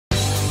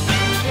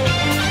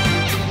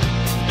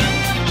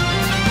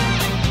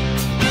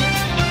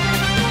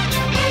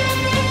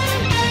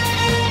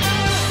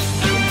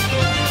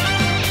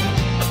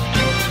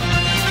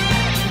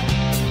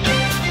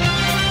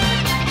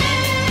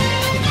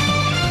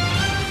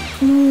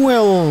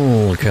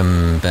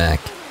Welcome back.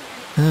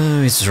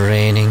 Oh, it's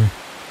raining.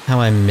 How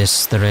I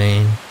miss the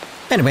rain.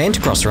 Anyway, into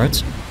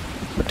Crossroads.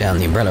 Put down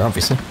the umbrella,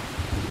 obviously.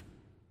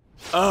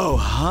 Oh,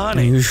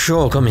 honey. You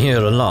sure come here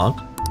a lot.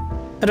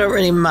 I don't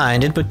really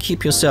mind it, but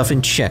keep yourself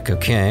in check,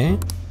 okay?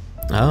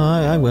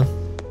 Oh, I will.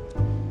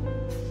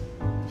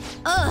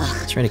 Ugh,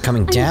 it's really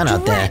coming down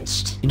out there.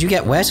 Did you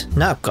get wet?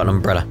 No, I've got an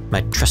umbrella.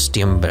 My trusty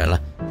umbrella.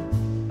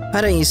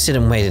 Why don't you sit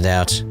and wait it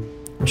out?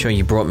 I'm sure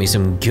you brought me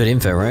some good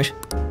info, right?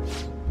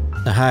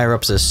 The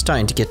higher-ups are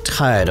starting to get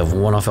tired of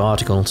one-off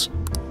articles.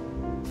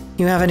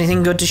 You have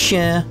anything good to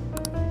share?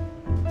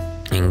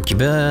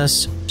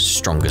 Incubus,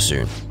 stronger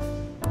soon.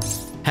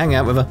 Hang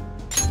out with her.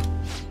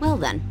 Well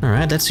then.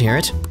 Alright, let's hear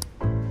it.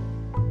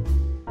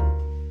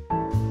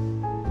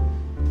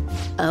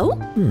 Oh?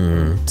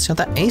 So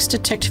that ace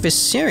detective is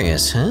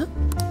serious, huh?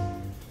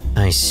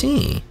 I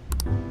see.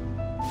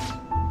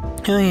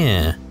 Oh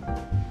yeah.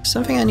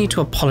 Something I need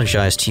to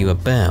apologize to you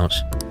about.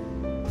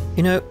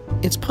 You know,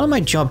 it's part of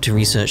my job to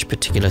research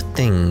particular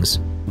things.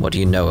 What do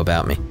you know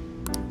about me?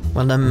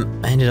 Well,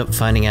 I ended up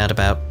finding out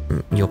about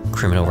your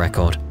criminal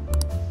record.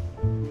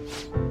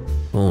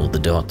 All the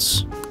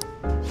dots.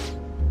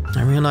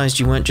 I realized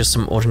you weren't just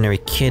some ordinary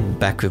kid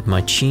back with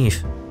my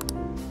chief.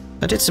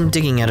 I did some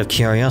digging out of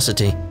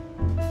curiosity,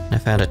 and I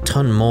found a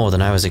ton more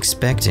than I was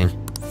expecting.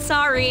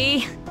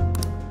 Sorry.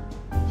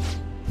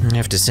 I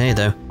have to say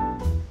though,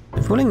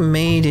 the ruling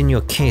made in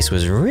your case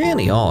was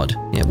really odd.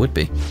 Yeah, it would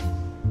be.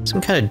 Some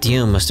kind of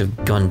deal must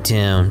have gone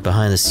down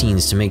behind the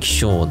scenes to make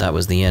sure that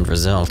was the end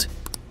result.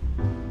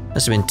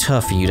 Must have been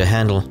tough for you to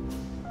handle.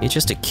 You're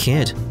just a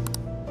kid.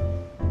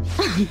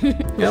 You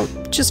know,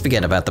 just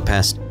forget about the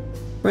past.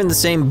 We're in the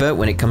same boat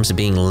when it comes to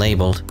being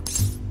labeled.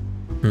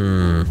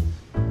 Are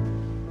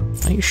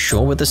you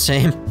sure we're the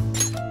same?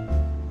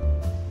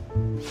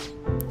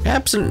 I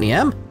absolutely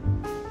am.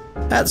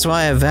 That's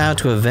why I vowed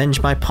to avenge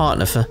my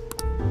partner for...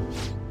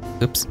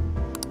 Oops.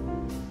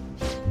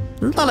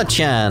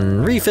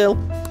 Lala-chan, refill.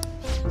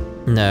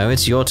 No,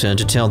 it's your turn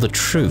to tell the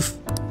truth.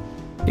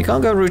 You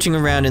can't go rooting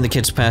around in the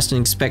kid's past and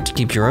expect to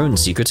keep your own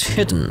secrets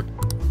hidden.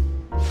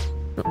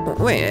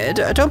 Wait,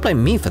 don't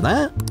blame me for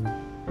that.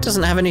 It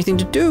doesn't have anything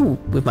to do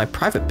with my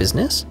private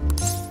business.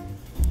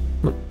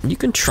 Well, you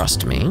can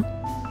trust me.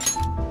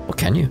 Or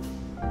can you?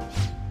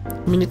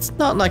 I mean, it's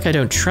not like I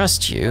don't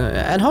trust you.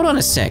 And hold on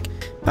a sec.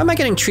 Why am I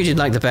getting treated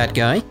like the bad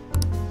guy?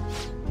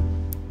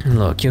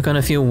 Look, you're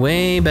gonna feel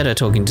way better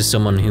talking to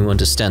someone who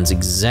understands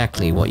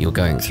exactly what you're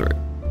going through.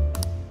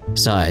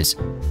 Besides,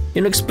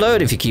 you'll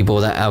explode if you keep all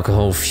that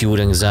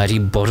alcohol-fueled anxiety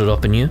bottled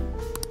up in you.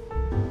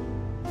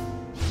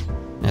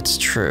 That's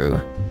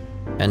true.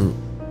 And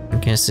I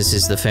guess this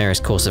is the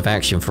fairest course of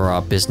action for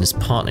our business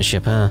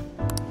partnership, huh?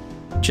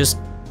 Just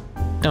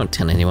don't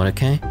tell anyone,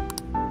 okay?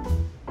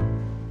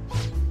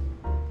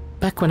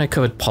 Back when I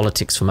covered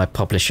politics for my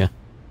publisher,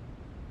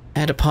 I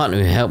had a partner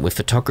who helped with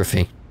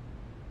photography.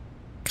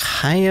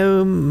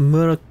 Kaio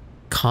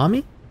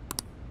Murakami?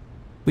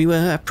 We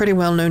were a pretty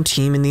well-known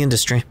team in the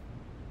industry.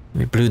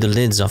 We blew the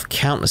lids off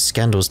countless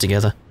scandals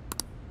together.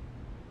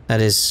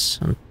 That is,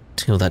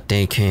 until that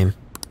day came.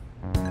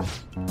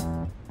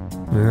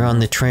 We were on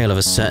the trail of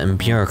a certain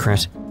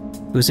bureaucrat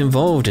who was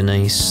involved in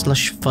a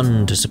slush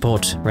fund to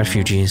support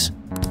refugees.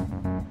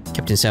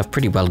 Kept himself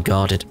pretty well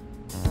guarded.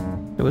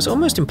 It was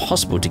almost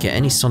impossible to get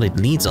any solid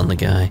leads on the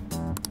guy.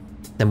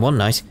 Then one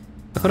night,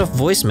 I got a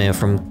voicemail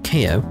from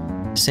Kaio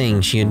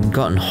saying she had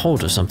gotten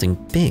hold of something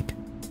big.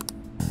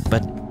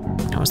 But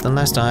that was the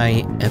last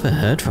I ever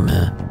heard from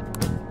her.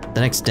 The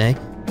next day,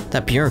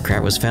 that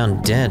bureaucrat was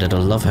found dead at a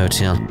love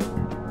hotel.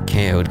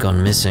 Kaio had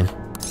gone missing.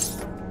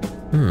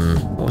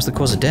 What was the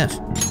cause of death?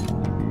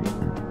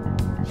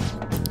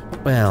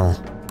 Well,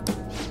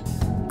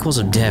 the cause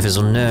of death is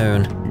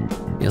unknown.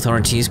 The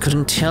authorities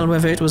couldn't tell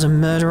whether it was a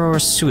murder or a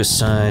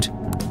suicide.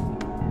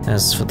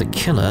 As for the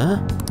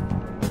killer,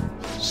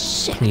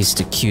 police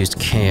accused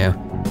Kaio.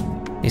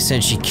 They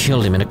said she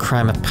killed him in a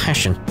crime of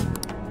passion.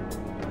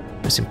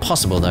 It's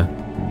impossible though.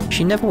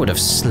 She never would have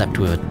slept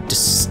with a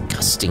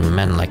disgusting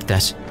man like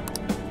that.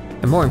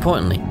 And more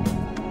importantly,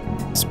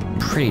 it's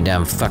pretty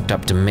damn fucked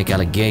up to make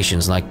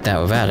allegations like that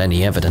without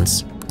any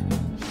evidence.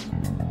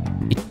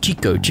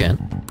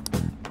 Ichiko-chan.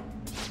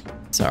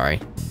 Sorry.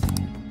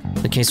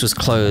 The case was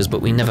closed,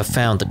 but we never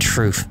found the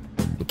truth.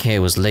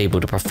 Kaio was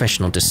labeled a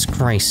professional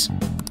disgrace.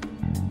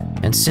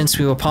 And since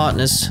we were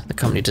partners, the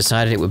company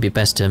decided it would be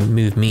best to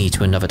move me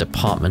to another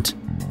department.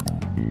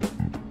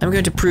 I'm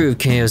going to prove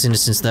Kaio's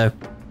innocence though.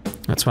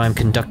 That's why I'm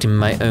conducting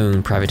my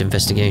own private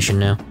investigation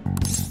now.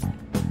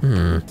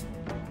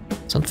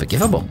 It's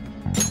unforgivable.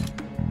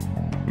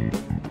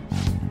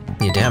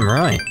 You're damn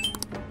right.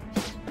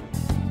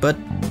 But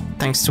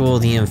thanks to all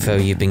the info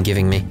you've been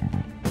giving me,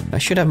 I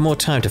should have more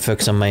time to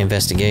focus on my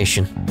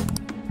investigation.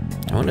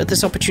 I won't let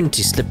this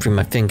opportunity slip through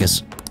my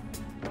fingers.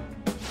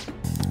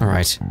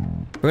 Alright,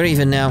 we're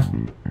even now.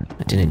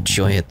 I didn't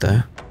enjoy it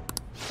though.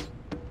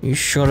 You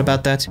sure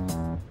about that?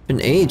 Been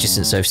ages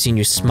since I've seen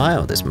you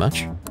smile this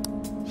much.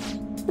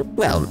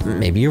 Well,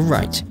 maybe you're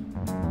right.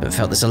 I haven't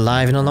felt this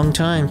alive in a long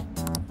time.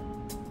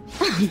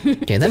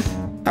 Okay then,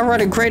 I'll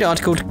write a great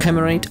article to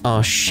commemorate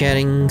our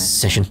sharing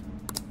session.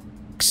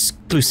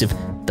 Exclusive,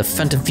 the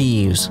Phantom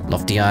Thieves,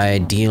 lofty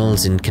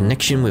ideals in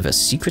connection with a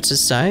secret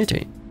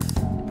society.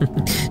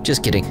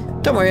 Just kidding.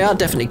 Don't worry, I'll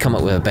definitely come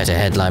up with a better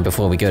headline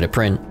before we go to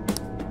print.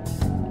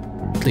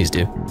 Please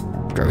do.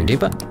 Growing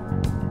deeper.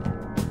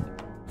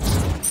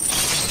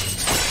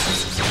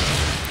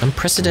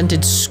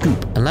 Unprecedented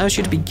scoop allows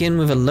you to begin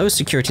with a low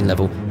security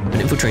level when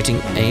infiltrating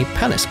a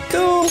palace.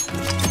 Cool!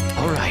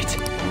 Alright.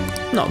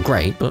 Not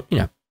great, but you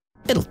know,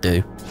 it'll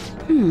do.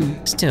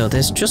 Still,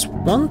 there's just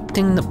one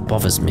thing that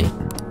bothers me.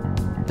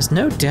 There's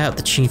no doubt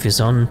the chief is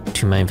on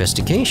to my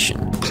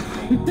investigation.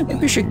 Maybe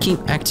we should keep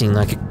acting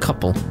like a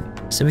couple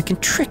so we can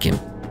trick him.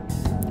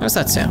 How's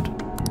that sound?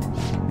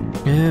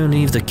 Oh,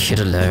 leave the kid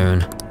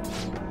alone.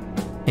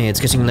 Hey, it's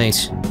getting late.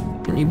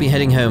 Shouldn't you be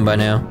heading home by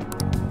now?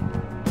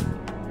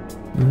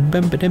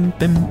 Bum, ba-dum,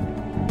 bum.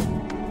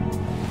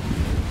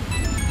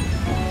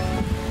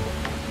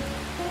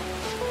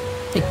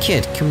 Hey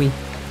kid, can we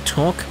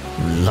talk?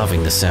 I'm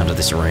loving the sound of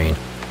this rain.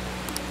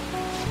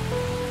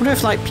 I wonder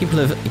if like people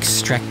have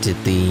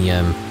extracted the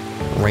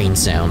rain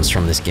sounds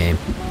from this game.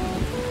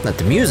 Like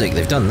the music,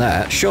 they've done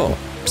that, sure.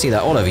 See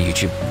that all over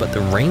YouTube, but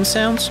the rain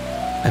sounds?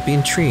 I'd be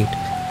intrigued.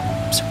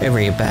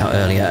 Sorry about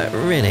earlier,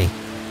 really.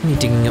 Me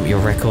digging up your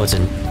records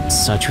and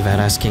such without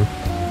asking.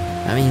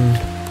 I mean,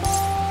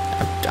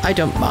 I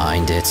don't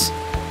mind it.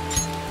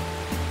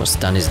 What's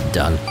done is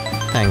done.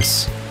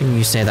 Thanks.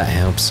 You say that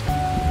helps.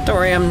 Don't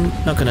worry, I'm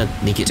not gonna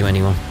leak it to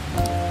anyone.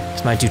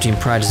 It's my duty and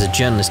pride as a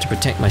journalist to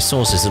protect my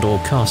sources at all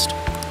cost.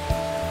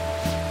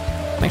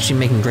 I'm actually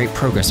making great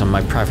progress on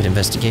my private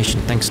investigation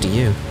thanks to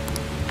you.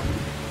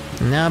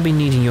 And now I'll be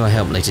needing your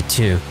help later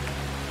too,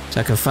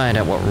 so I can find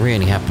out what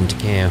really happened to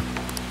Keo.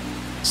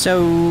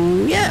 So,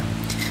 yeah,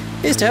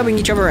 here's to helping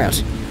each other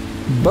out.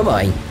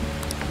 Bye-bye.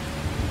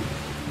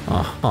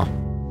 Uh-huh.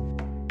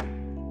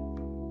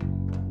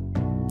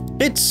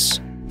 It's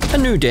a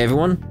new day,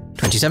 everyone.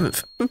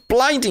 27th.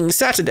 Blinding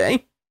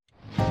Saturday.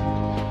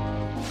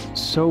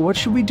 So what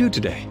should we do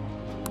today?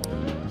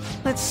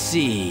 Let's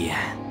see.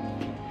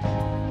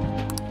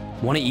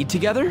 Want to eat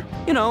together?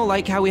 You know,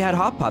 like how we had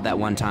hot pot that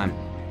one time.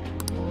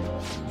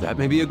 That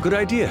may be a good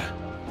idea.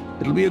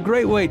 It'll be a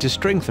great way to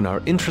strengthen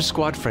our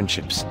intra-squad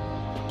friendships.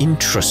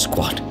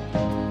 Intra-squad.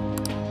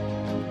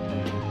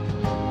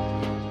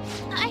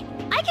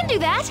 I can do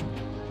that.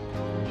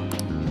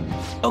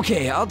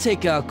 Okay, I'll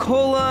take a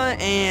cola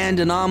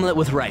and an omelet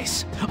with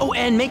rice. Oh,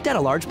 and make that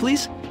a large,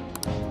 please.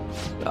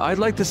 I'd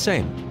like the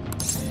same.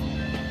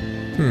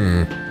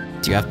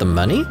 Do you have the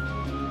money?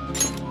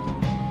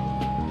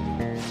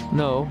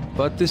 No,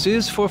 but this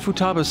is for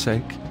Futaba's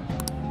sake.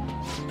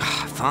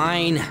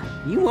 Fine.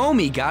 You owe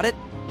me, got it?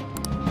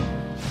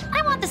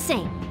 I want the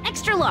same.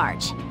 Extra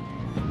large.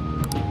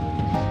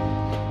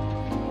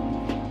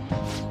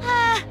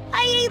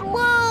 I ate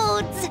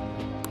loads.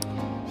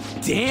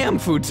 Damn,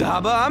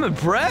 Futaba, I'm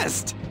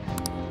impressed.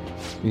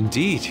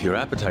 Indeed, your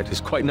appetite is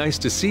quite nice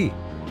to see.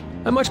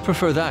 I much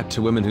prefer that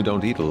to women who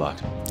don't eat a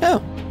lot.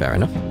 Oh, fair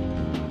enough.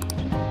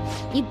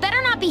 You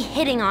better not be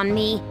hitting on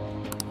me.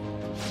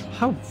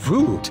 How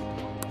rude!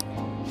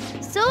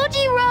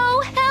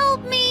 Sojiro,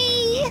 help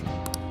me!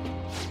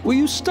 Will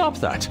you stop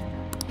that?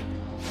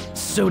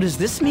 So does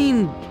this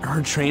mean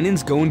her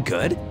training's going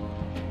good?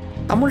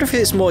 I wonder if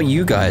it's more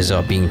you guys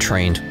are being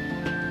trained.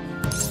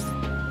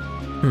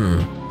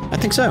 I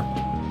think so.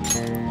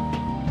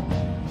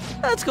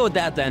 Let's go with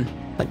that then.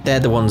 Like they're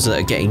the ones that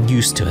are getting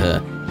used to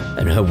her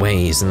and her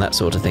ways and that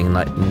sort of thing.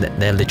 Like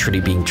they're literally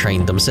being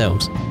trained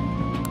themselves.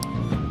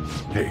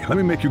 Hey, let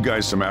me make you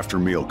guys some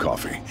after-meal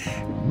coffee.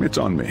 It's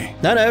on me.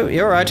 No,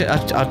 you're all right.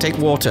 I'll take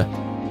water.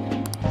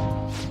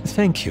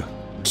 Thank you.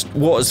 Just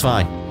water's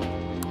fine.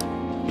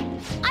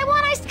 I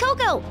want iced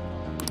cocoa.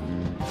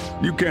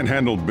 You can't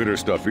handle bitter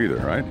stuff either,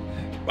 right?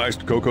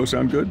 Iced cocoa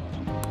sound good?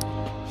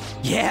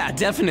 Yeah,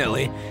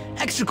 definitely.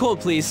 Extra cold,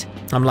 please.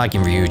 I'm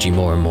liking Ryuji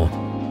more and more.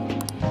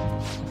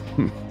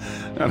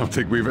 I don't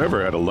think we've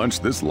ever had a lunch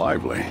this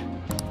lively.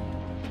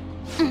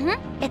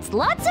 It's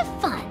lots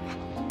of fun.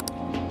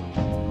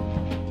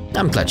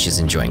 I'm glad she's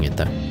enjoying it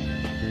though.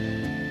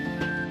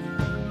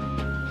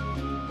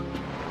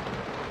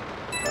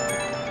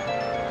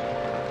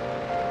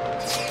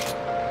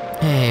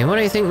 Hey, what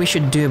do you think we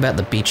should do about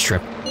the beach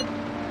trip?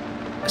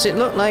 Does it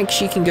look like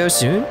she can go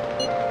soon?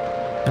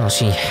 Well,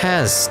 she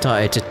has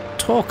started to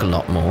talk a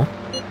lot more.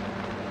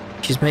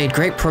 She's made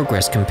great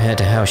progress compared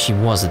to how she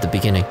was at the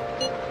beginning.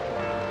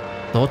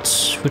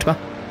 Thoughts, Futaba?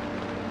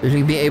 Will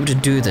we be able to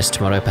do this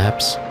tomorrow,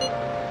 perhaps?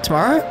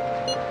 Tomorrow?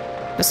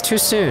 That's too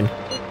soon.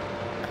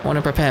 I want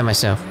to prepare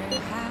myself.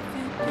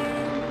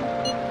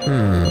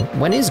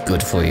 When is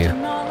good for you?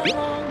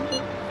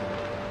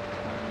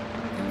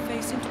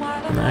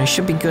 I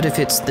should be good if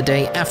it's the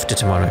day after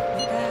tomorrow,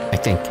 I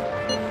think.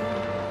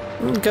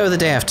 Go the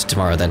day after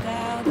tomorrow then.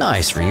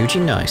 Nice,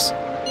 Ryuji, nice.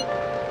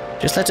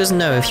 Just let us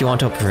know if you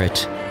aren't up for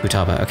it,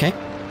 Futaba, okay?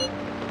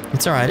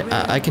 It's alright,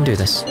 I can do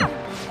this.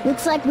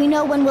 Looks like we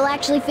know when we'll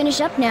actually finish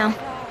up now.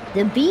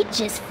 The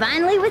beach is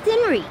finally within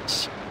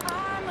reach.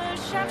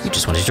 You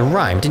just wanted to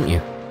rhyme, didn't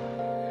you?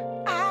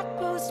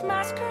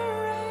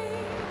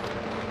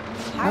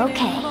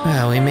 Okay.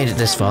 Well, we made it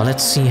this far.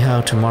 Let's see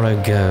how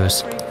tomorrow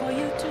goes.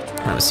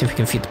 Right, let's see if we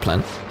can feed the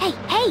plant. Hey,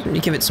 hey! Can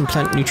you give it some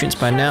plant nutrients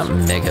by now?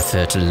 Mega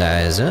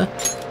fertilizer.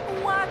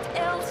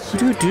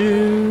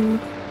 Doo-doo.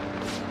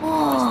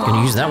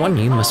 Gonna use that one?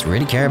 You must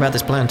really care about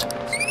this plant.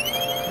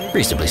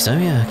 Reasonably so,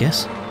 yeah, I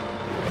guess.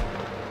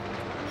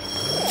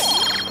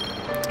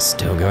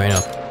 Still going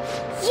up.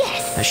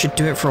 Yes! That should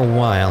do it for a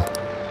while.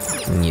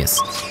 Yes.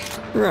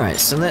 Right,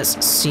 so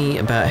let's see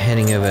about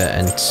heading over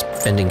and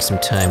spending some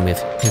time with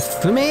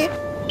Hifumi.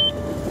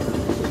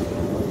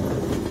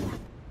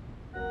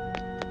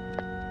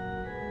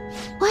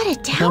 What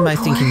a How my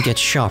downpour. thinking gets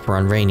sharper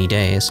on rainy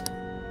days.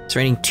 It's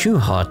raining too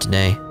hard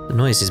today. The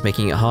noise is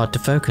making it hard to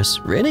focus.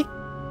 Really?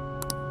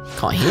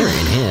 Can't hear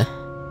it in here.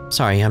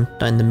 Sorry, I'm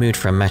not in the mood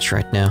for a match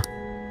right now.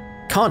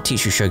 Can't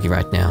teach you shogi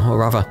right now, or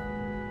rather,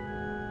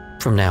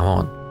 from now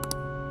on.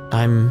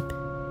 I'm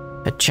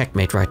a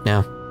checkmate right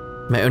now.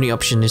 My only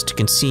option is to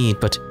concede,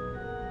 but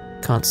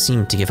can't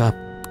seem to give up.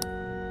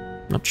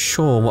 Not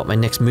sure what my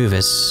next move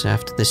is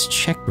after this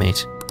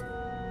checkmate.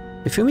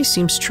 Ifumi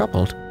seems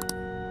troubled.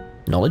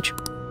 Knowledge?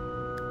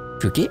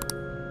 Fuki?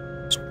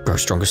 Grow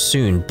stronger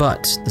soon,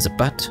 but there's a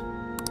but.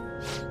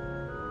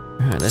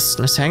 Alright,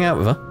 let's hang out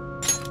with her.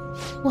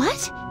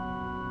 What?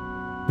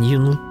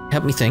 You'll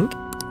help me think?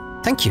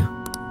 Thank you.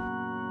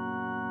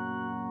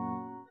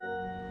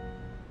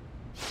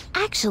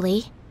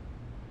 Actually,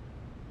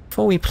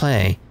 Before we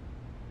play,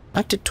 I'd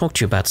like to talk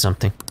to you about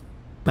something.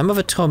 My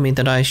mother told me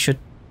that I should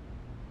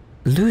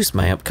lose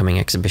my upcoming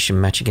exhibition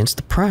match against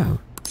the pro.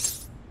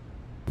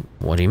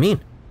 What do you mean?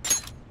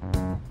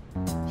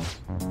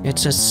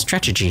 It's a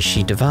strategy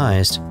she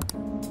devised.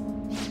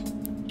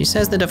 She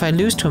says that if I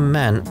lose to a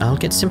man, I'll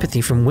get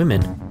sympathy from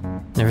women.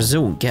 And the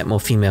result, get more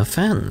female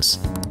fans.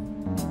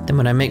 Then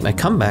when I make my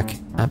comeback,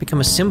 I'll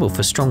become a symbol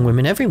for strong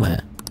women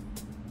everywhere.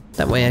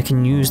 That way I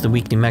can use the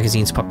weekly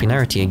magazine's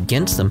popularity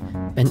against them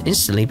and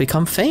instantly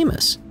become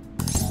famous.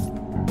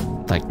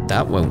 Like,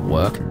 that won't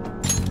work.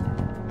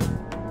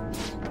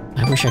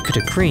 I wish I could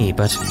agree,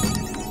 but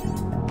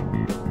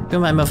though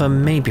my mother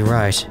may be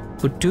right,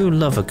 would do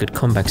love a good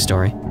comeback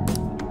story.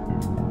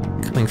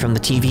 Coming from the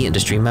TV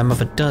industry, my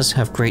mother does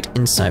have great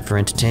insight for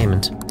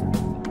entertainment.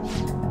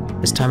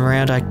 This time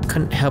around, I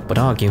couldn't help but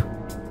argue.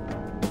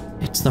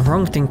 It's the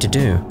wrong thing to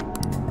do.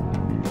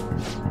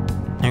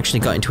 I actually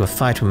got into a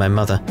fight with my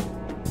mother.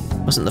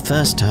 Wasn't the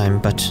first time,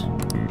 but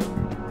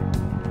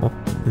what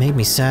made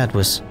me sad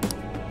was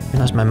I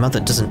realized my mother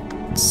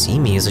doesn't see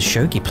me as a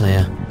shogi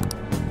player.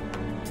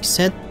 She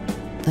said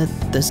that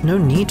there's no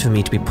need for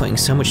me to be putting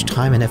so much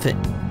time and effort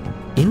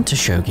into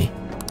shogi.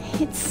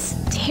 it's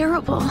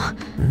terrible.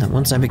 And that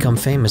once I become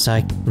famous,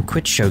 I can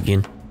quit shogi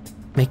and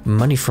make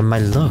money from my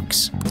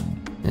looks.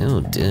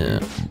 Oh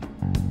dear.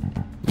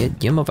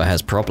 Your mother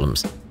has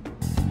problems.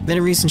 The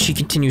only reason she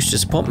continues to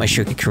support my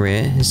shogi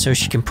career is so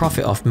she can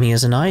profit off me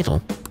as an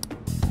idol.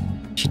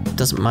 She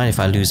doesn't mind if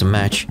I lose a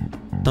match,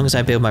 as long as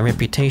I build my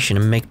reputation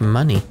and make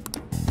money.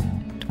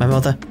 To my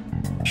mother,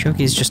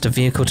 shogi is just a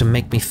vehicle to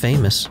make me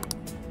famous.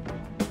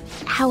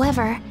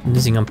 However,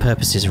 Losing on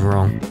purpose is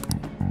wrong.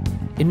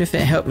 Even if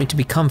it helped me to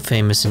become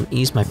famous and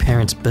ease my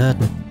parents'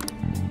 burden.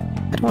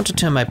 I don't want to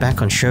turn my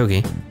back on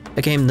shogi,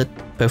 a game that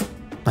both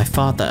my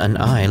father and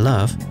I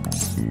love.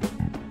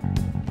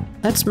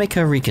 Let's make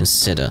her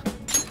reconsider.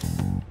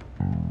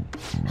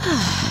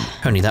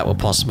 Only that were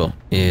possible.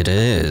 It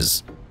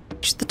is.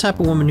 She's the type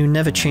of woman who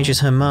never changes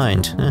her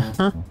mind.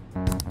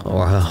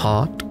 Or her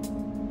heart.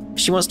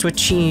 She wants to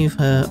achieve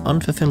her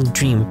unfulfilled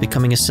dream of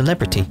becoming a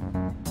celebrity.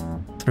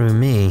 Through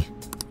me.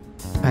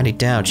 I highly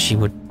doubt she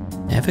would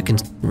ever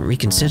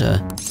reconsider.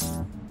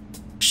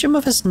 What's your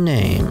mother's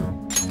name?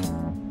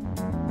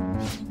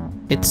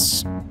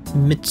 It's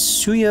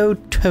Mitsuyo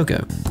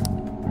Togo.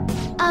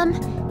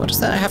 What does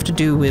that have to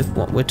do with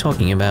what we're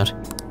talking about?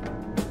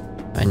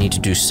 I need to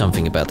do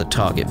something about the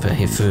target for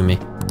Hifumi.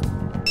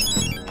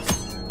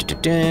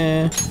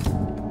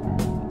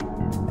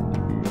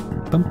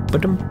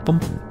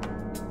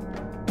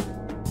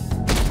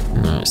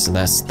 Alright, so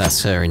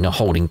that's her in a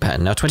holding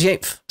pattern. Now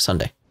 28th,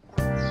 Sunday.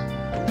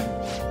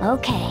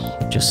 okay.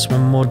 Just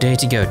one more day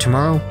to go.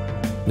 Tomorrow,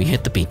 we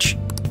hit the beach.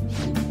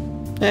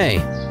 Hey,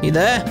 you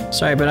there?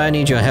 Sorry, but I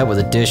need your help with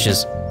the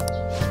dishes.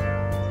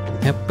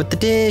 Help with the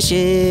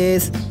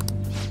dishes.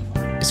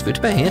 Is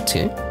Futabaing here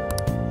too?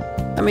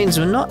 That means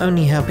we're not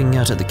only helping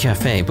out at the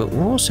cafe, but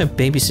we're also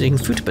babysitting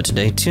Futaba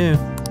today too.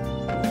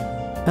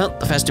 Well,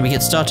 the faster we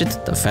get started,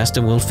 the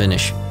faster we'll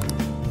finish.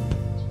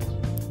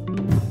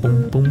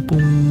 Boom, boom,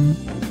 boom.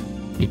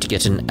 Need to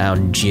get an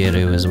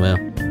Algero as well.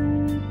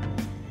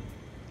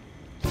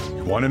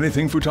 You want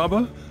anything,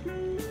 Futaba?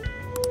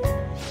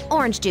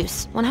 Orange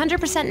juice,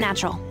 100%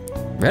 natural.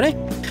 Really?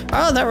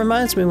 Oh, that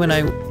reminds me when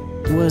I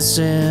was,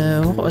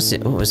 what was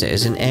it?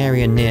 It's an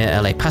area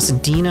near LA.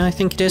 Pasadena, I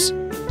think it is.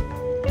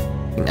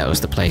 I think that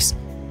was the place.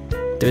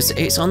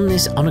 It's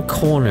on a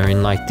corner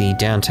in like the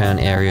downtown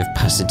area of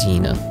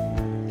Pasadena.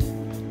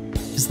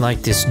 It's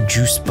like this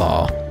juice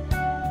bar.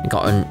 and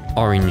got an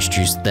orange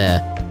juice there.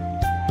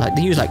 Like,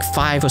 they used like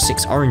 5 or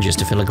 6 oranges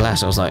to fill a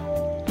glass. I was like,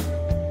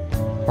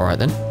 alright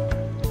then.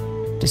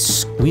 They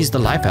squeezed the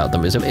life out of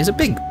them. It's a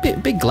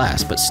big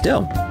glass, but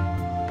still.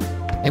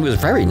 It was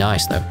very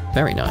nice though,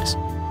 very nice.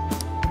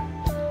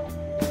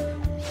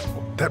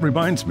 That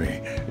reminds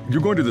me,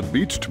 you're going to the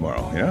beach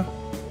tomorrow, yeah?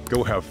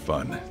 Go have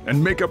fun,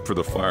 and make up for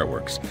the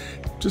fireworks.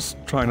 Just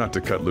try not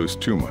to cut loose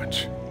too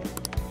much.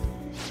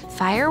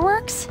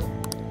 Fireworks?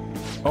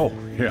 Oh,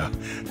 yeah,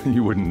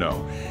 you wouldn't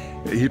know.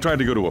 He tried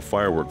to go to a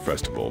firework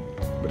festival,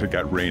 but it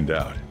got rained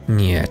out.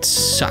 Yeah, it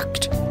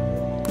sucked.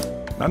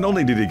 Not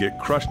only did he get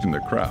crushed in the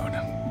crowd,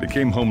 he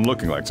came home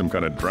looking like some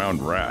kind of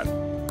drowned rat.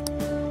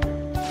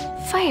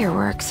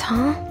 Fireworks,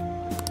 huh?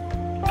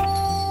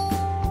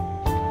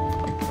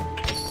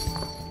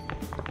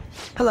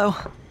 Hello.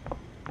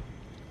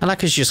 I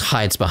like how she just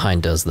hides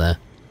behind us there.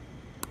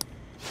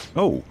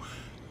 Oh,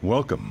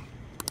 welcome.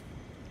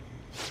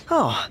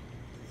 Oh,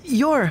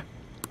 you're...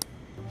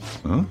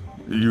 Huh?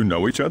 You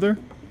know each other?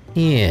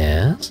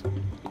 Yes.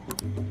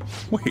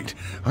 Wait,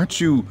 aren't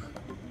you...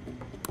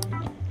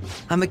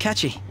 I'm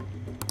Akechi.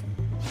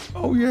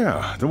 Oh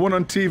yeah, the one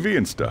on TV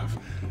and stuff.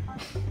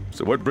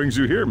 So what brings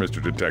you here,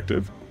 Mr.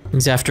 Detective?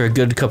 He's after a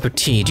good cup of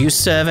tea. Do you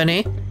serve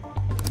any?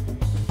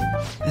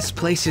 This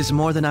place is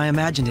more than I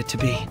imagined it to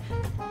be.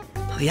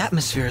 The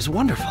atmosphere is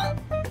wonderful.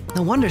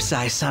 No wonder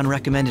Sai-san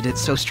recommended it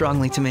so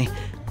strongly to me.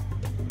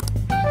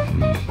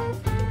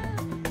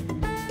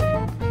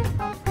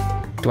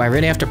 Do I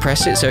really have to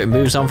press it so it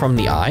moves on from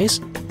the eyes?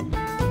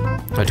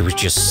 Or do we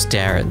just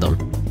stare at them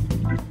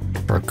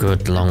for a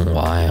good long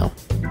while?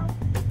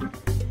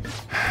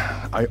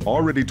 I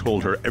already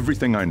told her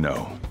everything I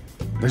know.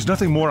 There's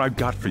nothing more I've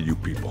got for you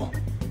people.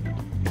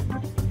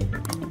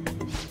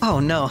 Oh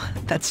no,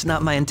 that's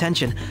not my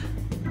intention.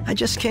 I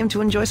just came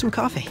to enjoy some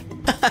coffee.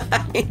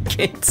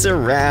 It's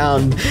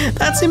around.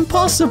 That's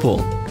impossible.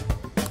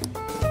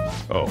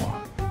 Oh.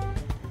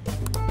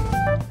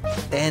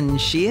 And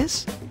she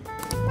is?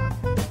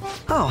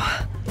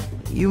 Oh,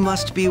 you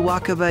must be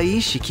Wakaba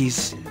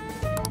Ishiki's.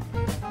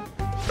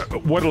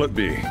 What'll it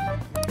be?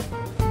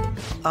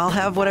 I'll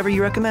have whatever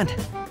you recommend.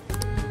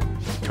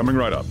 Coming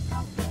right up.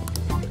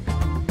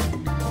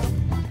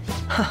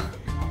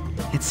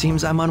 It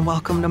seems I'm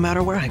unwelcome no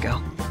matter where I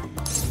go.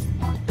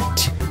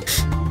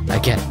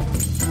 Again,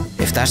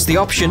 if that's the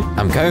option,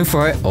 I'm going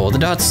for it. All the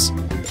dots.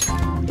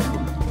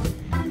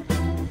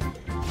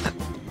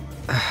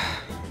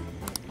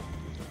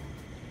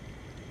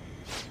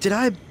 Did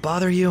I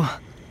bother you?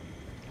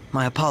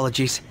 My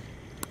apologies.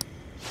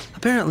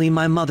 Apparently,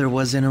 my mother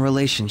was in a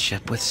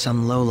relationship with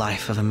some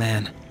lowlife of a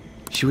man.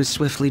 She was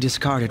swiftly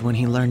discarded when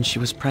he learned she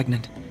was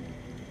pregnant.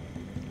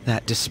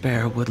 That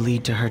despair would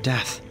lead to her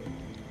death.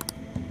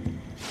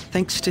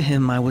 Thanks to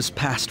him, I was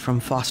passed from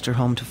foster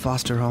home to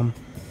foster home.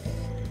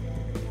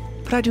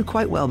 But I do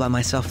quite well by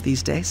myself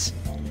these days.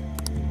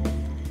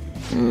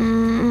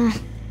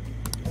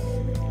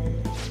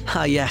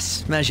 Ah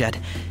yes, Mejed.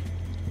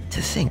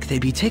 To think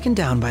they'd be taken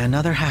down by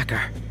another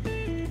hacker.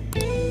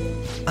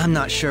 I'm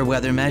not sure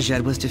whether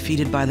Mejed was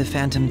defeated by the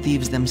Phantom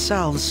Thieves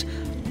themselves,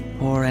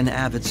 or an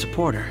avid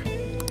supporter.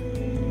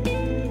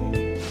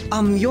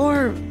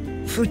 You're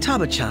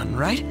Futaba-chan,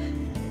 right?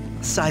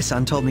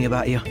 Sai-san told me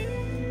about you.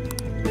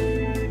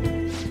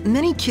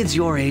 Many kids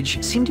your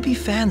age seem to be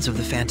fans of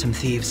the Phantom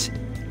Thieves.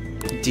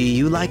 Do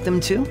you like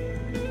them too?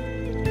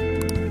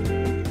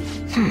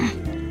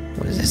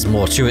 Well, there's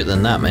more to it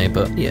than that, mate,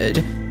 but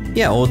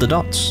yeah, all the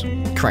dots.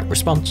 Correct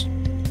response.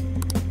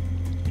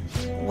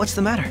 What's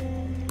the matter?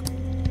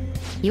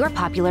 You're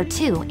popular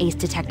too, Ace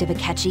Detective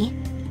Akechi.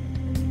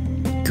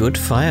 Good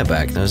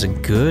fireback. That was a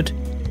good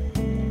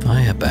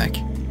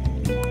fireback.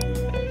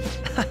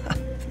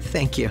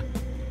 Thank you.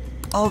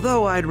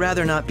 Although I'd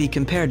rather not be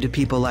compared to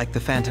people like the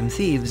Phantom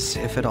Thieves,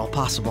 if at all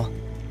possible.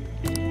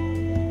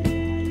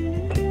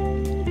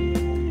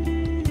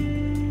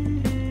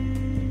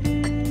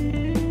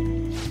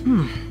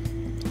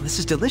 This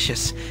is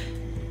delicious.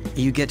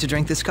 You get to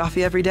drink this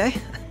coffee every day?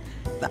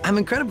 I'm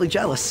incredibly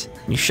jealous.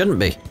 You shouldn't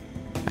be.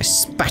 I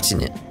spat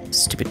in it.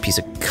 Stupid piece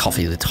of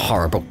coffee that's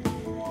horrible.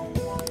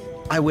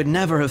 I would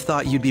never have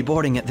thought you'd be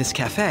boarding at this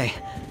cafe.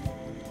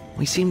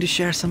 We seem to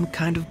share some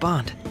kind of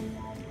bond.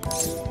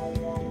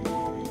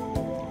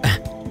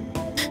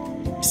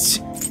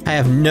 I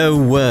have no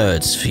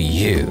words for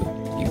you,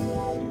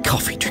 you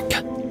coffee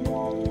drinker.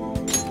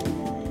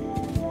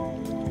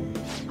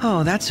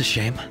 Oh, that's a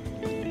shame.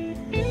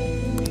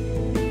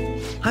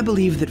 I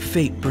believe that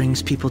fate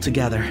brings people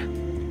together.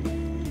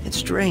 It's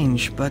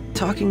strange, but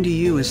talking to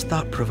you is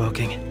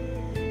thought-provoking.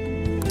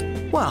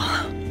 Well,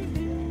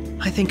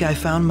 I think I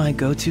found my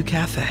go-to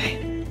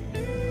cafe.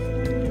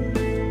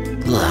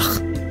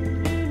 Ugh.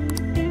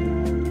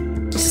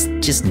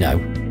 Just no.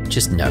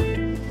 Just no.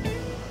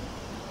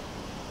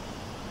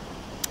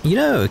 You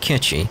know,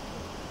 Akechi,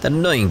 that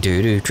annoying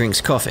dude who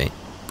drinks coffee.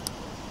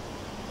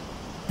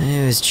 I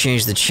always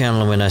change the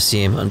channel when I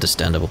see him.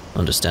 Understandable.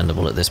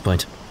 Understandable at this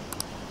point.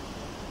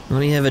 All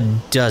he ever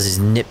does is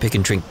nitpick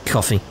and drink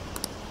coffee.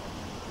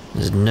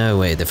 There's no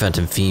way the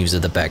Phantom Thieves are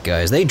the bad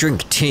guys. They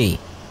drink tea.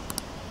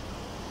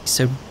 He's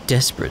so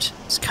desperate.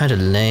 It's kind of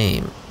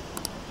lame.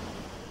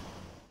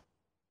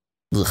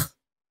 Ugh.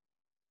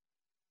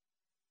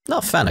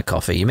 Not a fan of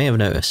coffee, you may have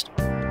noticed.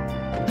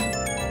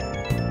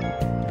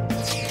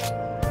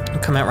 I'll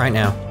come out right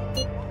now.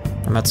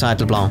 I'm outside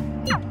LeBlanc.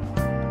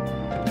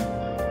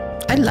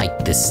 I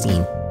like this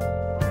scene.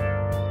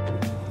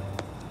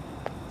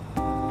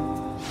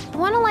 I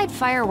want to light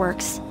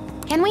fireworks.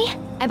 Can we?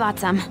 I bought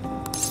some.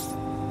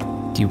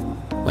 You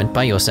went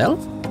by yourself?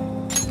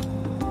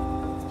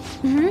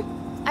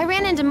 Mm-hmm. I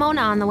ran into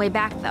Mona on the way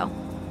back, though.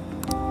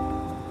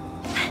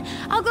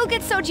 I'll go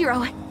get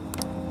Sojiro.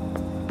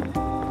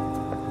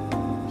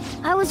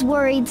 I was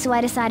worried, so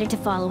I decided to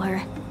follow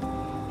her.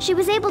 She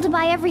was able to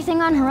buy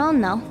everything on her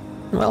own, though.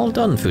 Well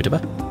done,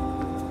 Futaba.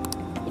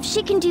 If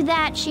she can do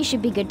that, she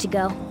should be good to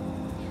go.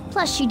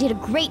 Plus, she did a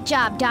great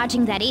job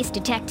dodging that ace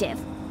detective.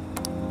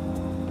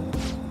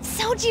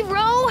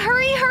 Sojiro,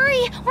 hurry,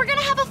 hurry! We're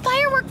gonna have a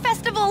firework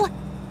festival!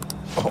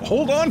 Oh,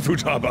 hold on,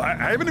 Futaba.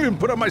 I haven't even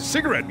put out my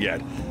cigarette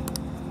yet.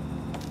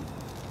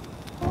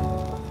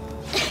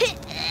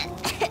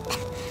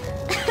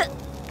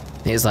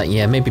 He's like,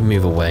 yeah, maybe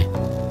move away.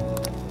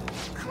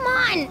 Come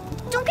on!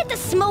 Don't get the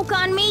smoke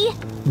on me!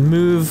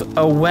 Move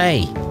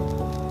away.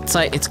 It's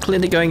like, it's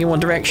clearly going in one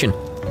direction.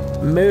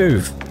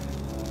 Move.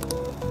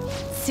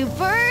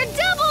 Super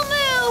double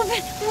move!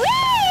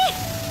 Whee!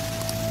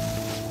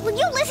 Will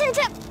you listen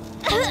to...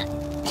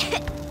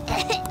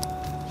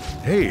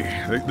 Hey,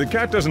 the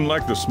cat doesn't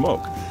like the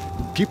smoke.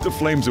 Keep the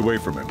flames away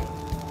from him.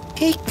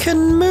 He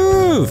can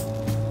move.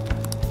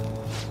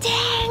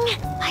 Dang!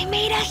 I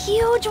made a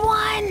huge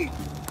one!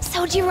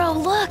 Sojiro,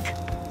 look!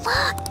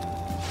 Look!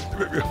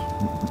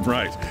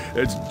 Right.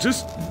 It's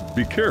just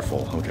be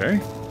careful, okay?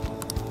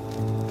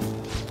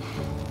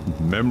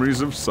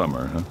 Memories of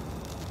summer, huh?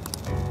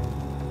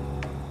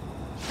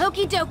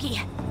 Okie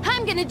dokie.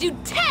 I'm gonna do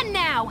 10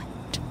 now!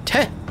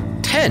 10.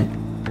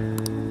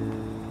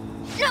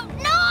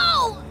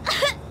 No!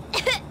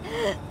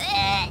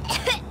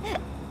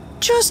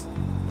 Just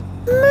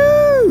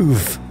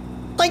move.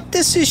 Like,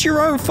 this is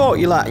your own fault.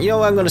 You're like, you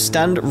know, I'm gonna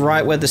stand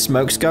right where the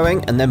smoke's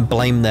going and then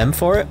blame them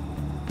for it.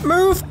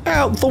 Move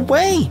out the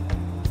way.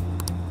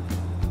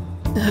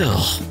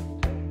 Ugh.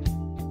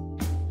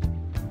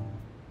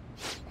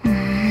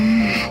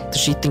 Does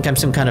she think I'm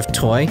some kind of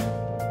toy?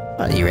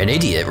 Well, you're an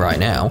idiot right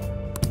now.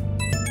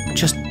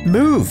 Just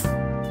move.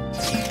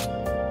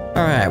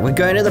 Alright, we're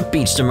going to the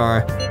beach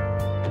tomorrow.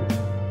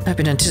 I've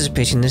been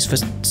anticipating this for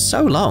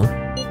so long.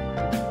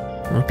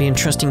 I'll be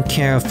entrusting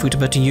care of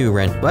Futaba to you,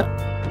 Ren. What?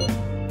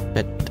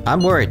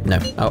 I'm worried. No.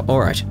 Oh,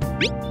 alright.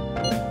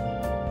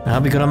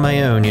 I'll be good on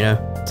my own, you know.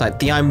 It's like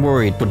the I'm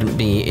worried wouldn't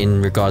be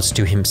in regards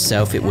to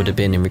himself, it would have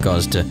been in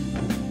regards to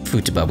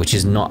Futaba, which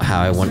is not how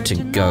I want to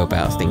go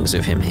about things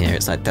with him here.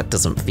 It's like, that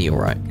doesn't feel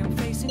right.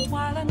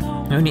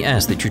 I only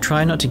ask that you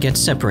try not to get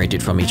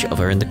separated from each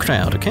other in the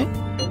crowd, okay?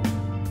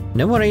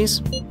 No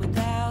worries.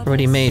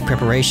 Already made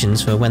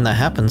preparations for when that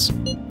happens.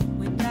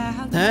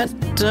 That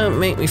don't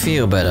make me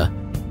feel better.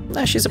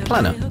 Nah, she's a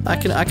planner. I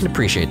can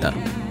appreciate that.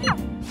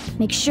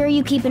 Make sure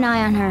you keep an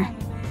eye on her.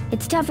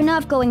 It's tough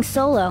enough going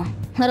solo,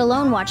 let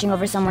alone watching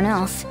over someone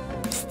else.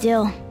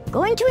 Still,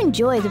 going to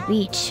enjoy the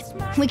beach.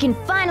 We can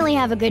finally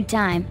have a good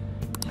time.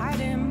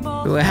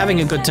 We were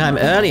having a good time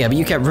earlier, but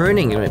you kept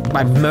ruining it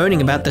by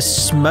moaning about the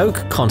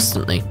smoke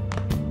constantly.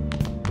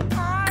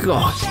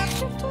 God.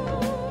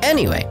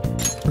 Anyway,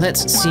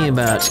 let's see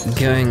about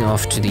going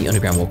off to the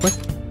underground walkway.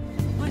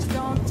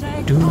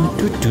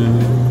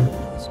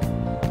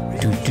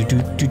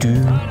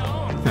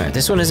 Alright,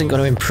 this one isn't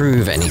going to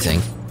improve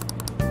anything.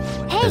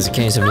 There's a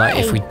case of like,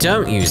 if we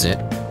don't use it,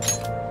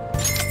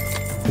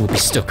 we'll be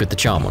stuck with the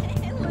charm one.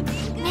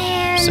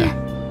 So,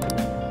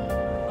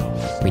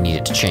 we need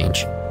it to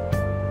change.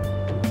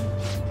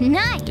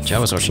 Nice! Good job,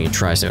 I was watching you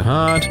try so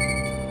hard.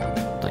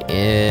 Like,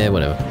 yeah,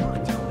 whatever.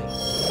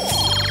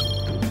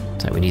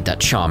 So we need that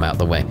charm out of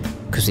the way,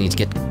 because we need to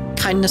get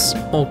kindness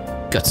or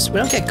guts. We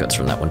don't get guts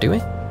from that one, do we?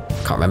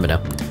 Can't remember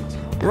now.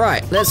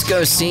 Right, let's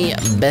go see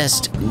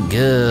Best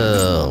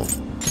Girl.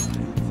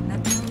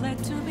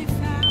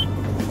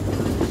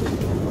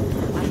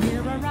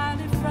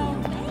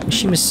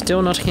 Mishima's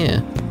still not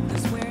here.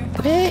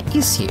 Where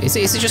is he? Is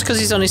it just because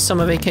he's on his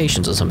summer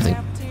vacations or something?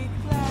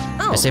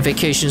 I say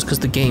vacations because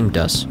the game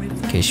does,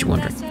 in case you're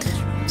wondering.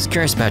 I was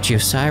curious about you,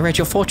 so I read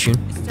your fortune.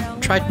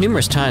 Tried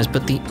numerous times,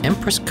 but the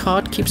Empress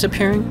card keeps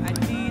appearing.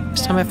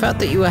 This time I felt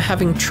that you were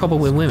having trouble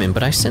with women,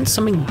 but I sense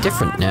something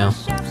different now.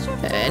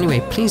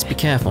 Anyway, please be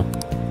careful.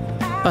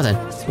 Well then,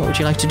 what would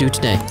you like to do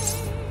today?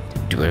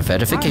 Do a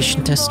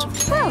verification test.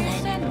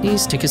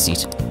 Please take a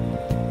seat.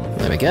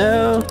 There we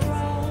go.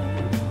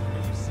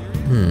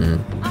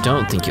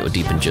 Don't think it will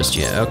deepen just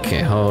yet.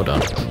 Okay, hold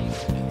on.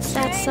 Is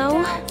that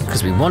so?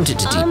 Because we want it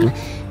to deepen.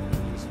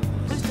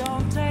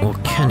 Or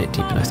can it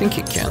deepen? I think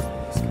it can.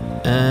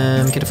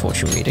 Get a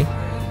fortune reading.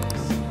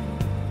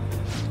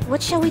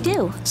 What shall we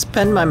do?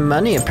 Spend my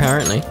money,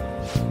 apparently.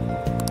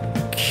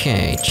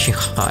 Okay,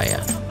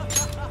 Chihaya.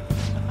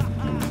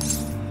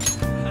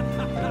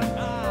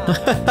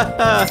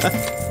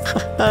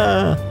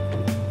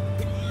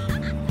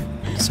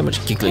 So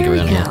much giggling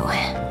around here.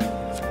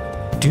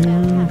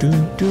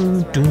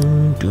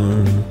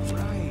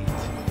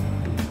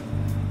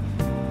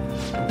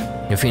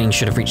 Your feelings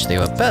should have reached the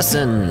other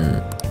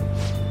person.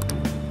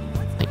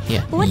 Like,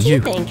 yeah, What do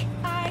you think?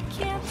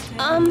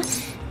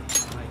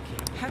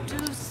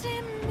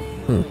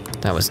 Ooh,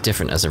 that was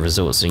different as a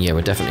result, so yeah,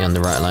 we're definitely on the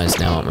right lines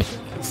now, aren't we?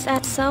 Is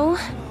that so?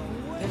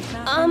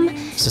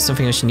 Is there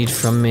something else you need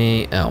from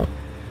me? Oh,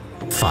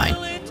 fine.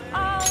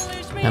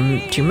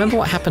 Do you remember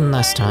what happened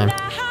last time?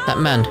 That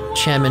man,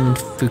 Chairman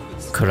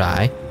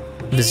Fukurai,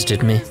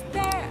 visited me.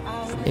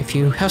 If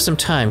you have some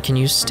time, can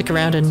you stick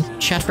around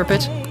and chat for a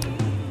bit?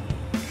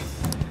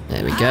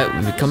 There we go,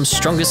 we become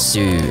stronger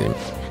soon.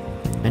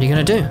 What are you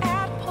gonna do?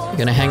 You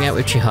gonna hang out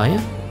with Chihaya?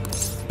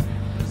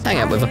 Hang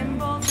out with her.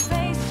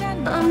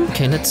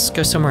 Okay, let's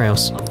go somewhere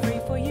else.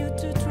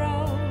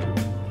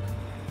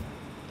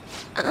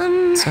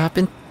 So I've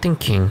been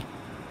thinking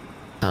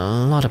a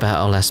lot about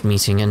our last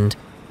meeting and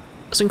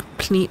I wasn't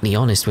completely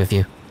honest with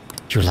you.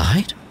 You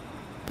lied?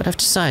 But I've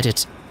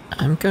decided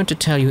I'm going to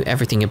tell you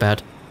everything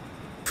about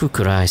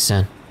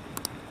Fukurai-san.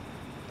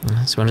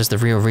 As well as the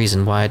real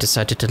reason why I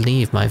decided to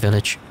leave my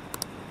village.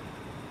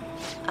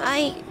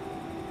 I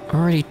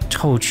already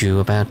told you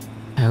about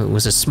how it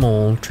was a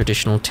small,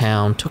 traditional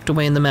town tucked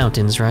away in the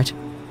mountains, right?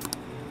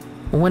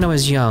 Well, when I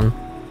was young,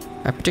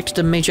 I predicted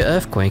a major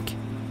earthquake.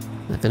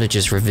 The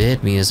villagers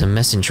revered me as a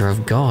messenger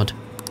of God.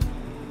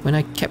 When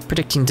I kept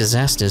predicting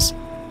disasters,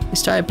 they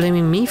started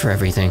blaming me for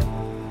everything.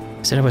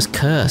 They said I was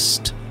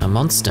cursed, a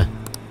monster.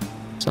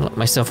 So I locked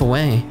myself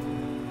away.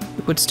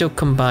 It would still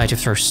come by to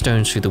throw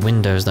stones through the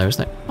windows though. I was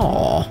like,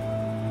 aww.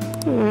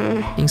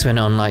 Things went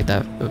on like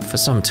that for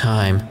some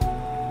time.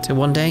 Till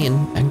one day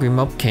an angry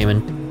mob came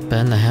and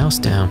burned the house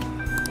down.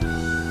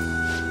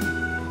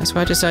 That's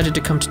why I decided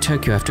to come to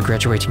Tokyo after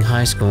graduating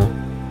high school.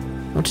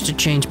 I wanted to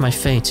change my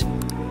fate.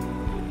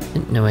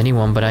 Didn't know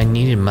anyone, but I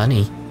needed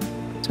money.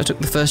 So I took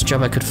the first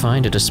job I could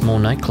find at a small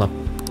nightclub.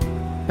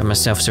 Got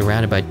myself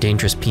surrounded by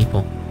dangerous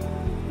people.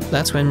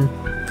 That's when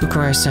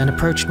Fukurai-san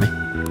approached me.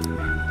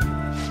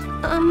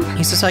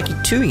 He's a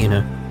psychic too, you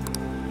know.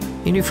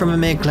 He knew from a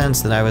mere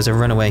glance that I was a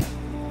runaway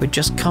who had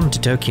just come to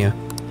Tokyo.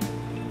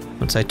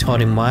 Once I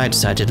told him why I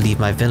decided to leave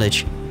my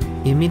village,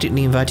 he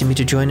immediately invited me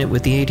to join it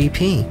with the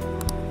ADP.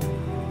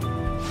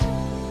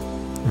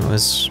 It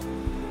was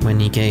when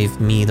he gave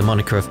me the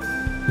moniker of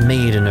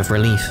Maiden of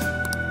Relief.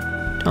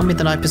 Told me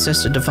that I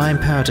possessed a divine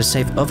power to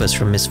save others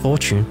from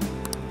misfortune.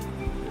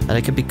 That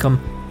I could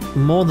become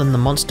more than the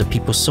monster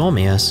people saw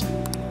me as.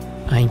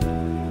 I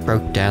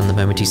broke down the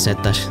moment he said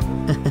that.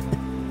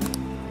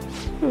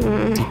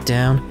 Deep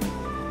down,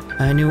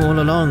 I knew all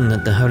along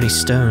that the Holy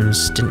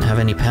Stones didn't have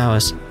any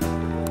powers.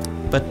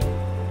 But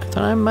I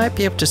thought I might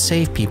be able to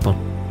save people,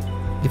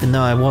 even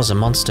though I was a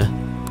monster.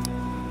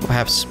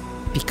 Perhaps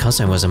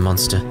because I was a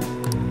monster.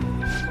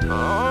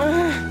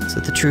 So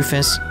the truth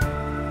is,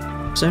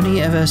 I was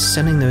only ever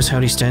selling those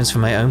Holy Stones for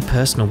my own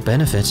personal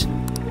benefit.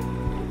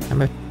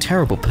 I'm a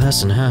terrible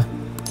person, huh?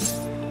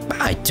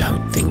 I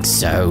don't think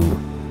so.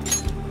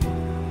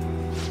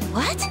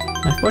 What?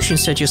 My fortune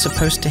said you're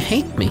supposed to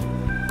hate me.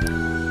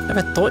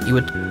 Never thought you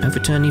would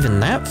overturn even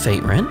that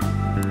fate, Ren.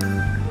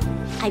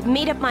 I've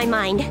made up my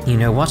mind. You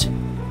know what?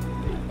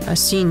 I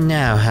see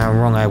now how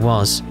wrong I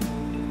was.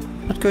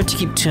 I'm not going to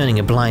keep turning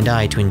a blind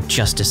eye to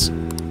injustice.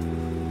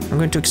 I'm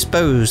going to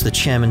expose the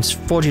chairman's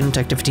fraudulent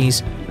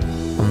activities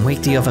and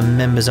wake the other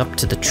members up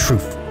to the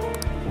truth.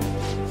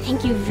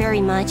 Thank you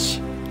very much.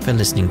 For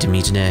listening to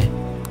me today.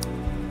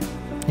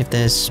 If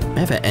there's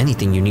ever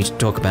anything you need to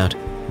talk about,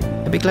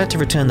 I'd be glad to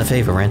return the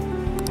favor, Ren.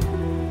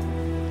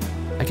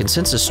 I can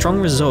sense a strong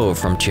resolve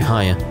from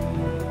Chihaya.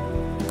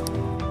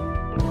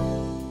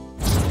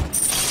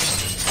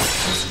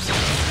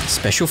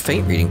 Special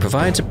fate reading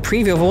provides a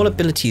preview of all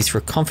abilities for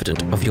a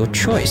confidant of your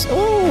choice.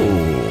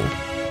 Oh!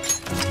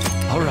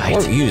 Alright. I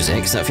won't use it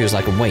because that feels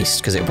like a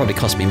waste because it'll probably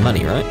cost me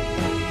money, right?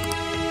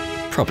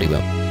 Probably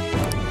will.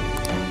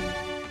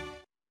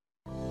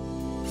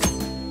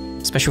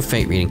 Special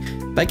fate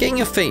reading. By getting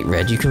your fate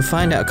read, you can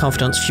find out a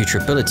confidant's future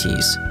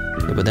abilities.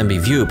 It will then be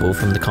viewable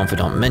from the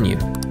confidant menu.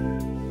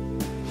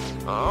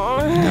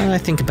 Now that I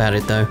think about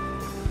it though,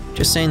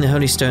 just saying the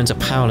Holy Stones are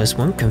powerless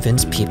won't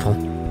convince people.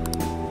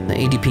 The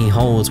ADP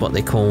holds what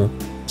they call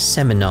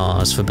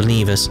seminars for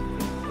believers.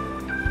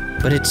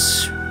 But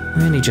it's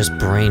really just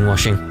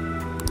brainwashing.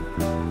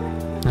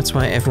 That's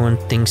why everyone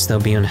thinks they'll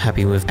be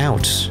unhappy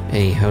without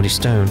a Holy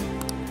Stone.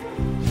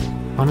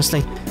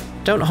 Honestly,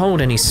 don't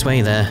hold any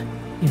sway there,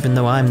 even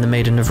though I'm the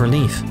Maiden of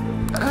Relief.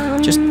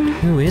 Just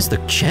who is the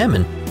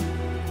chairman?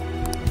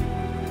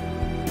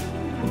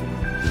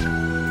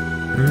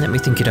 Let me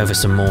think it over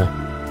some more.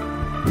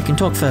 We can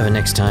talk further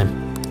next time.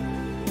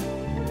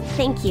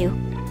 Thank you.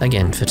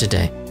 Again for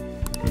today.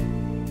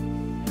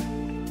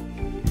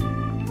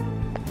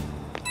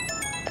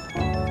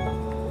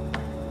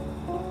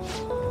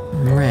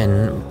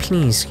 Ren,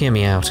 please hear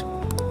me out.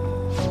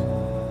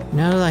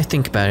 Now that I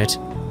think about it,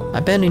 I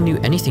barely knew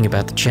anything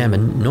about the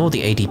chairman nor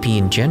the ADP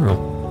in general.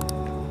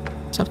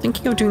 So I'm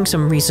thinking of doing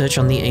some research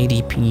on the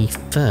ADP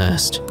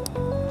first.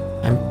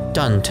 I'm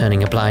done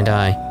turning a blind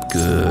eye.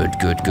 Good.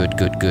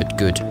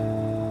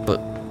 But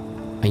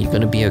are you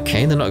gonna be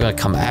okay? They're not gonna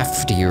come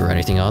after you or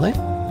anything, are they?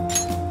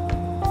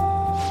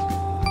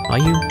 Are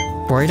you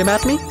worried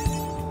about me?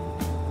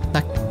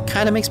 That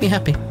kinda makes me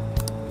happy.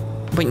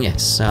 But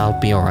yes, I'll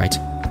be alright.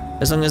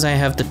 As long as I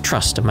have the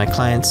trust of my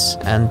clients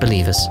and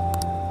believers.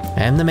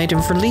 I am the maiden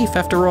of relief,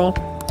 after all.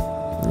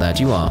 That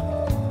you are.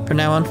 From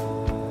now on,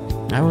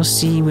 I will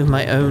see with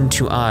my own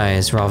 2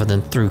 eyes rather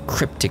than through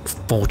cryptic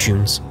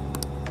fortunes.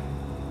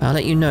 I'll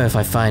let you know if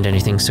I find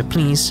anything, so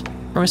please,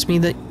 promise me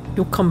that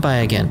you'll come by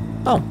again.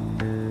 Oh,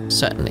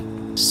 certainly.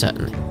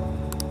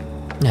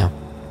 Now,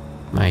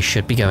 I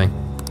should be going.